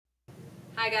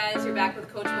Hi guys, you're back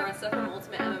with Coach Marisa from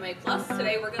Ultimate MMA Plus.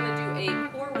 Today we're going to do a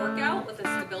core workout with a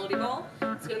stability ball.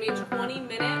 It's going to be a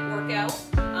 20-minute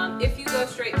workout if you go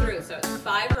straight through. So it's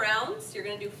 5 rounds. You're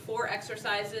going to do 4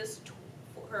 exercises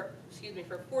for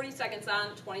 40 seconds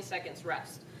on, 20 seconds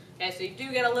rest. Okay, so you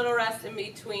do get a little rest in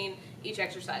between each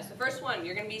exercise. The first one,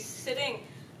 you're going to be sitting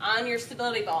on your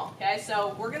stability ball. Okay,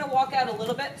 so we're going to walk out a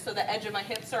little bit so the edge of my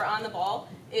hips are on the ball.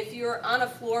 If you're on a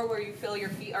floor where you feel your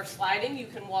feet are sliding, you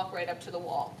can walk right up to the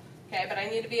wall. Okay, but I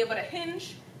need to be able to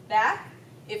hinge back.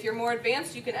 If you're more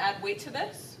advanced, you can add weight to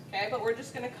this. Okay, but we're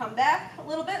just going to come back a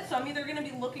little bit. So I'm either going to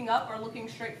be looking up or looking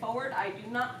straight forward. I do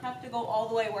not have to go all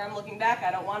the way where I'm looking back.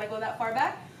 I don't want to go that far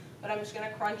back, but I'm just going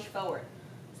to crunch forward.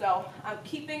 So I'm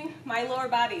keeping my lower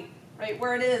body right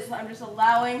where it is. I'm just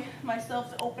allowing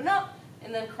myself to open up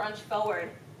and then crunch forward.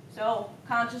 So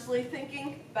consciously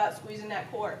thinking about squeezing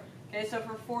that core. Okay, so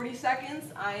for 40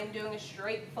 seconds, I am doing a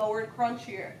straight forward crunch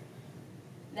here.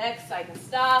 Next, I can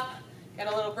stop,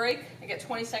 get a little break. I get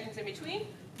 20 seconds in between,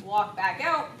 walk back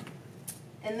out,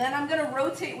 and then I'm going to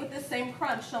rotate with this same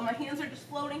crunch. So my hands are just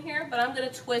floating here, but I'm going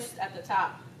to twist at the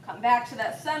top. Come back to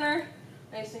that center,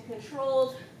 nice and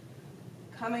controlled,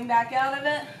 coming back out of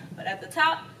it, but at the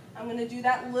top, I'm going to do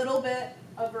that little bit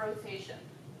of rotation.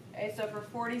 Okay, so for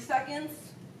 40 seconds,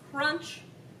 crunch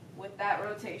with that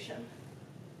rotation.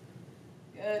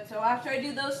 Good, so after I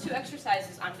do those 2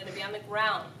 exercises, I'm going to be on the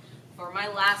ground for my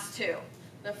last 2.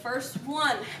 The first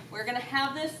one, we're going to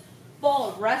have this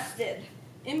ball rested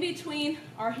in between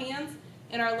our hands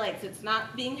and our legs. It's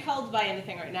not being held by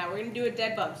anything right now. We're going to do a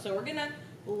dead bug. So we're going to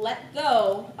let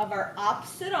go of our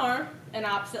opposite arm and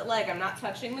opposite leg. I'm not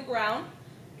touching the ground.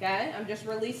 Okay, I'm just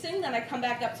releasing, then I come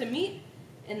back up to meet,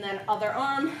 and then other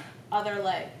arm, other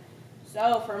leg.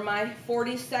 So for my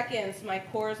 40 seconds, my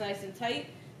core is nice and tight,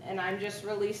 and I'm just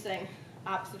releasing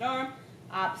opposite arm,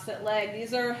 opposite leg.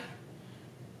 These are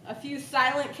a few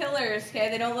silent killers, okay?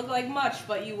 They don't look like much,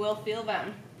 but you will feel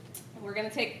them. We're going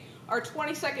to take our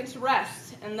 20 seconds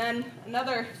rest, and then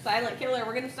another silent killer.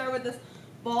 We're going to start with this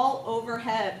ball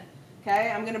overhead,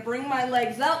 okay? I'm going to bring my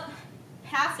legs up,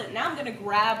 pass it. Now I'm going to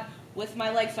grab with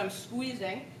my legs, so I'm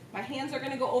squeezing. My hands are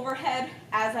going to go overhead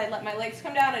as I let my legs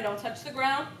come down. I don't touch the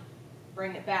ground.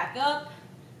 Bring it back up,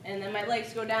 and then my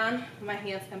legs go down, my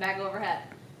hands come back overhead.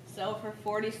 So for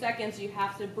 40 seconds, you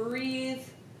have to breathe.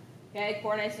 Okay,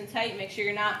 core nice and tight. Make sure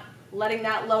you're not letting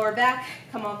that lower back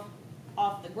come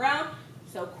off the ground.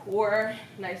 So core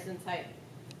nice and tight,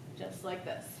 just like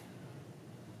this.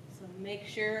 So make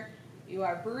sure you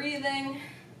are breathing.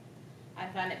 I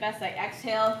find it best I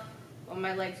exhale when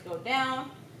my legs go down,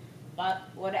 but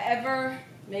whatever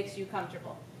makes you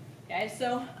comfortable. Okay,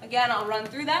 so again, I'll run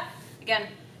through that. Again,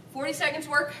 40 seconds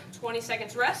work, 20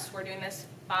 seconds rest. We're doing this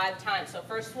 5 times. So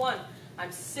first one,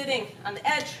 I'm sitting on the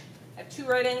edge. I have 2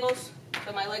 right angles,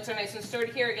 so my legs are nice and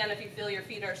sturdy here. Again, if you feel your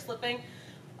feet are slipping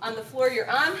on the floor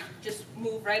you're on, just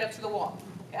move right up to the wall.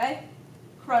 Okay,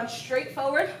 crunch straight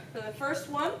forward for the first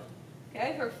one.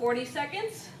 Okay, for 40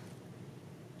 seconds,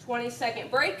 20-second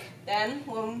break. Then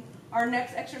when our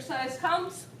next exercise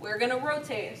comes, we're going to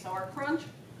rotate. So our crunch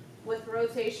with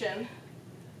rotation.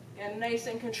 Again, nice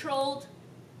and controlled,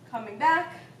 coming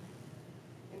back,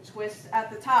 and twist at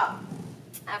the top.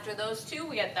 After those 2,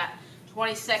 we get that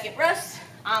 20-second rest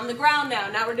on the ground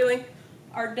now. Now we're doing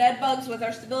our dead bugs with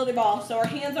our stability ball. So our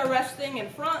hands are resting in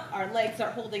front, our legs are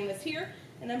holding this here,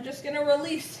 and I'm just going to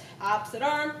release opposite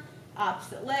arm,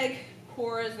 opposite leg,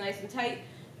 core is nice and tight.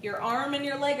 Your arm and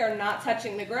your leg are not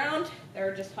touching the ground,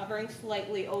 they're just hovering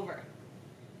slightly over.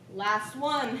 Last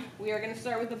one, we are going to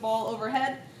start with the ball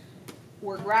overhead.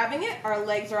 We're grabbing it, our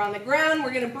legs are on the ground,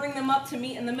 we're going to bring them up to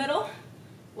meet in the middle.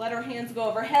 Let our hands go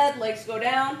overhead, legs go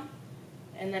down,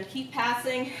 and then keep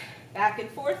passing back and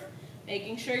forth,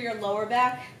 making sure your lower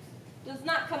back does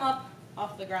not come up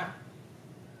off the ground.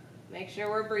 Make sure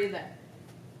we're breathing.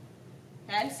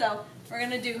 Okay, so we're going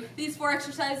to do these 4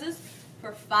 exercises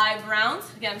for 5 rounds.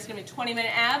 Again, it's going to be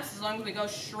 20-minute abs as long as we go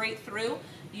straight through.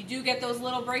 You do get those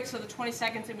little breaks, so the 20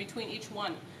 seconds in between each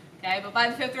one. Okay, but by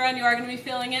the 5th round, you are going to be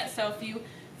feeling it, so if you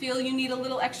feel you need a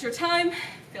little extra time,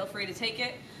 feel free to take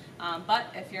it. But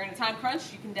if you're in a time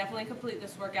crunch, you can definitely complete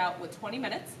this workout with 20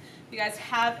 minutes. If you guys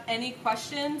have any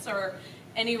questions or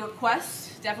any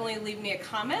requests, definitely leave me a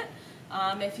comment.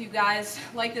 If you guys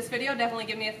like this video, definitely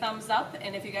give me a thumbs up.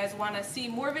 And if you guys want to see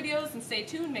more videos and stay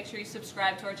tuned, make sure you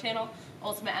subscribe to our channel,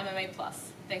 Ultimate MMA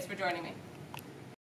Plus. Thanks for joining me.